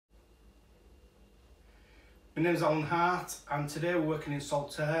My name is Allen Hart and today we're working in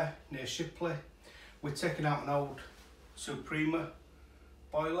Saltaire near Shipley. We're taking out an old Suprima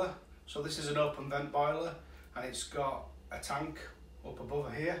boiler. So this is an open vent boiler and it's got a tank up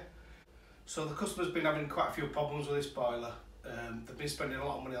above here. So the customer's been having quite a few problems with this boiler. They've been spending a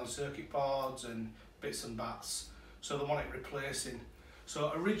lot of money on circuit boards and bits and bats, so they want it replacing.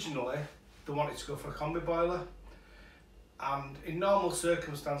 So originally they wanted to go for a combi boiler, and in normal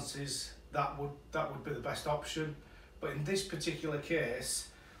circumstances that would be the best option, but in this particular case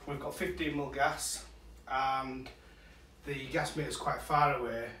we've got 15mm gas and the gas meter's quite far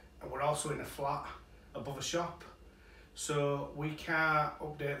away, and we're also in a flat above a shop, so we can't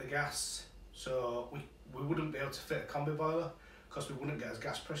update the gas, so we wouldn't be able to fit a combi boiler because we wouldn't get as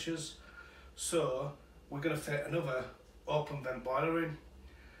gas pressures. So we're going to fit another open vent boiler in,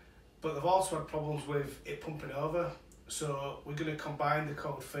 but they've also had problems with it pumping over. So we're going to combine the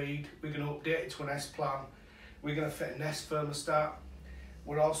cold feed, we're going to update it to an S plan, we're going to fit an S thermostat,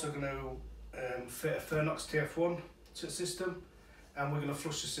 we're also going to fit a Fernox TF1 to the system, and we're going to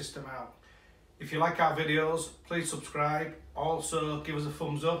flush the system out. If you like our videos, please subscribe, also give us a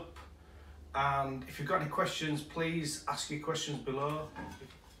thumbs up, and if you've got any questions, please ask your questions below.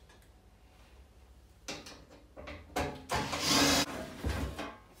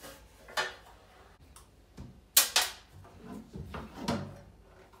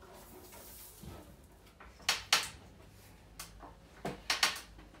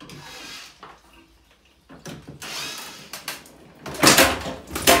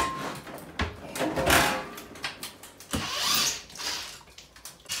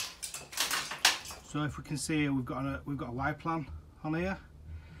 So if we can see here, we've got a Y plan on here,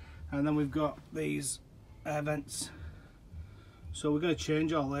 and then we've got these air vents. So we're going to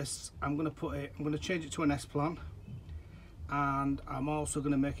change all this. I'm going to change it to an S plan, and I'm also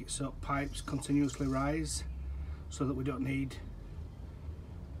going to make it so pipes continuously rise, so that we don't need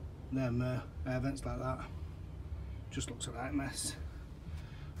them air vents like that. Just looks a right mess.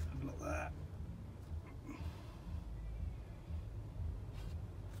 Have a look there.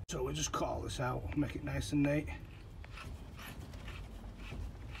 So we'll just cut all this out, make it nice and neat.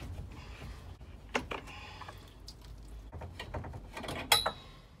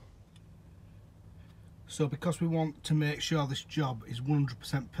 So because we want to make sure this job is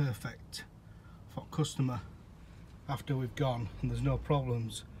 100% perfect for customer after we've gone and there's no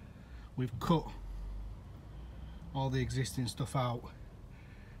problems, we've cut all the existing stuff out.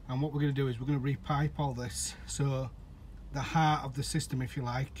 And what we're going to do is we're going to repipe all this. So the heart of the system, if you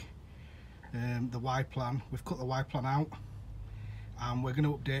like, the Y plan, we've cut the Y plan out, and we're going to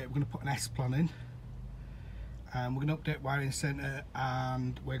update, we're going to put an S plan in, and we're going to update wiring centre,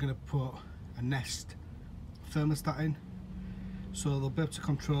 and we're going to put a Nest thermostat in, so they'll be able to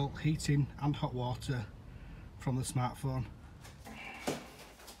control heating and hot water from the smartphone.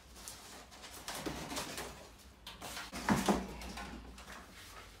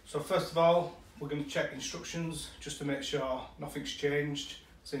 So first of all, we're going to check instructions just to make sure nothing's changed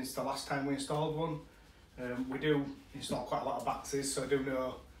since the last time we installed one. We do install quite a lot of Baxis, so I do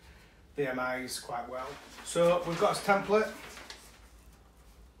know the MIs quite well. So we've got a template.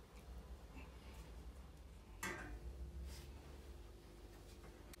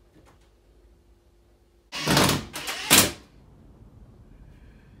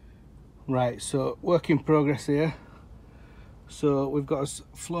 Right, so work in progress here. So we've got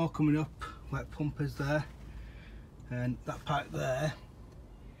a flow coming up, like pump is there, and that pipe there,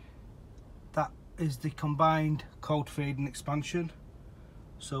 that is the combined cold feed and expansion.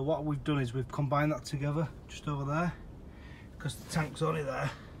 So what we've done is we've combined that together just over there, because the tank's only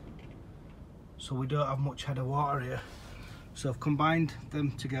there, so we don't have much head of water here. So I've combined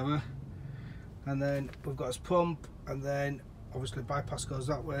them together, and then we've got this pump, and then obviously bypass goes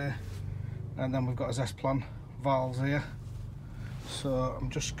that way, and then we've got his S plan valves here. So I'm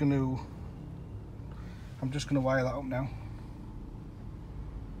just gonna wire that up now.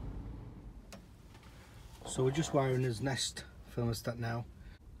 So we're just wiring his Nest thermostat now.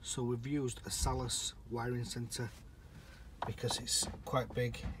 So we've used a Saltaire wiring centre because it's quite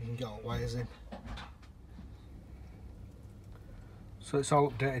big, you can get all the wires in. So it's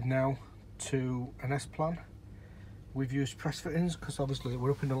all updated now to an S plan. We've used press fittings because obviously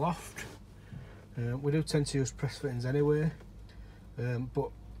we're up in the loft. We do tend to use press fittings anyway, but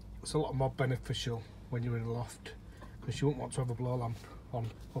it's a lot more beneficial when you're in a loft because you won't want to have a blow lamp on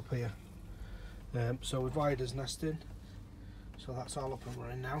up here. So we've wired his Nest in, so that's all up and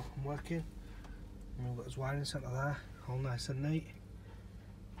running now and working. And we've got his wiring centre there, all nice and neat.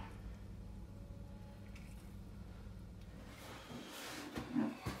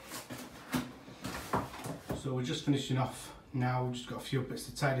 So we're just finishing off now, we've just got a few bits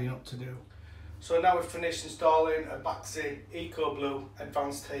of tidying up to do. So now we've finished installing a Baxi EcoBlue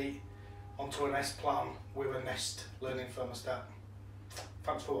advanced heat onto an S plan with a Nest learning thermostat.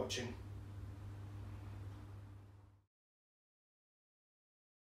 Thanks for watching.